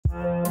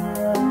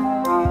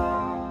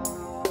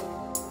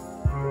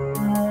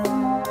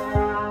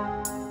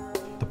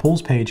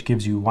pools page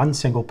gives you one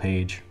single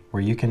page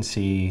where you can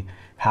see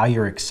how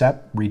your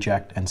accept,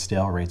 reject, and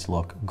stale rates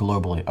look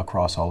globally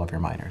across all of your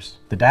miners.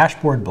 The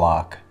dashboard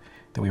block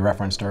that we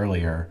referenced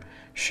earlier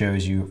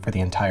shows you for the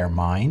entire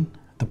mine.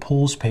 The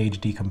pools page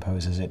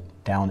decomposes it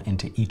down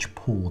into each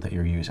pool that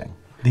you're using.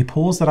 The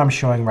pools that I'm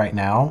showing right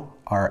now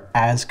are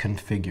as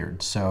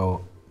configured,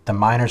 so the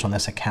miners on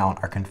this account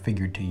are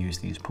configured to use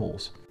these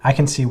pools. I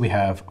can see we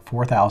have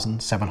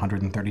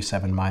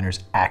 4,737 miners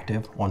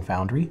active on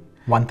Foundry,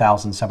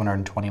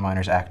 1,720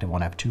 miners active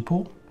on F2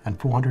 pool, and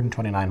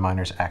 429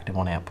 miners active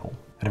on AMP pool.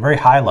 At a very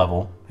high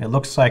level, it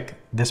looks like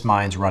this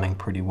mine's running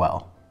pretty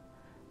well.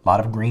 A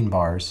lot of green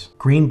bars.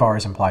 Green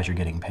bars implies you're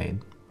getting paid.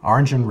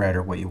 Orange and red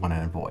are what you want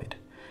to avoid.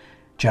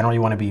 Generally,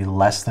 you want to be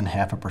less than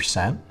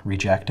 0.5%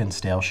 reject and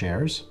stale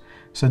shares.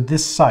 So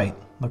this site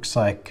looks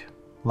like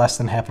less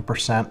than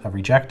 0.5% of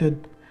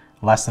rejected,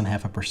 less than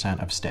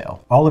 0.5% of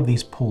stale. All of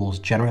these pools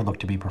generally look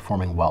to be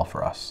performing well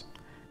for us.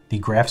 The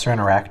graphs are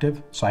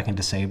interactive, so I can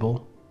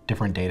disable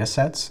different data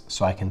sets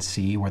so I can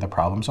see where the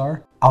problems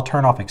are. I'll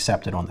turn off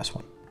accepted on this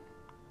one.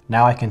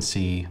 Now I can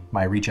see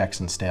my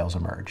rejects and stales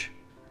emerge.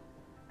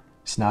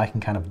 So now I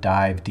can kind of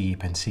dive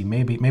deep and see,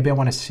 maybe I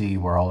want to see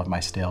where all of my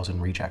stales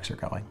and rejects are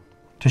going.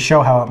 To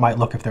show how it might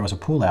look if there was a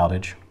pool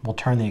outage, we'll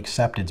turn the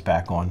accepteds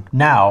back on.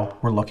 Now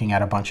we're looking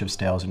at a bunch of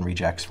stales and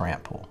rejects for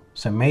AMP pool.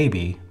 So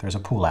maybe there's a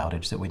pool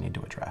outage that we need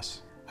to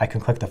address. I can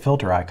click the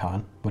filter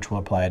icon, which will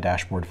apply a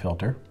dashboard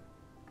filter.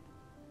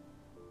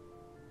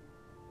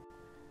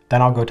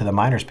 Then I'll go to the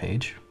miners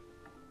page.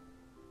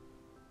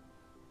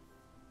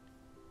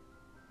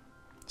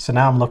 So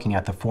now I'm looking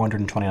at the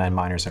 429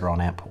 miners that are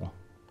on AMP pool.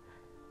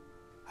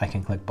 I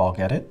can click bulk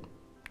edit,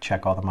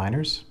 check all the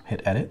miners,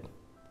 hit edit,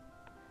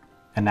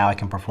 and now I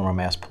can perform a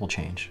mass pool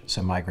change.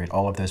 So migrate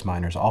all of those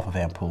miners off of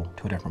AMP pool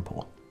to a different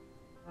pool.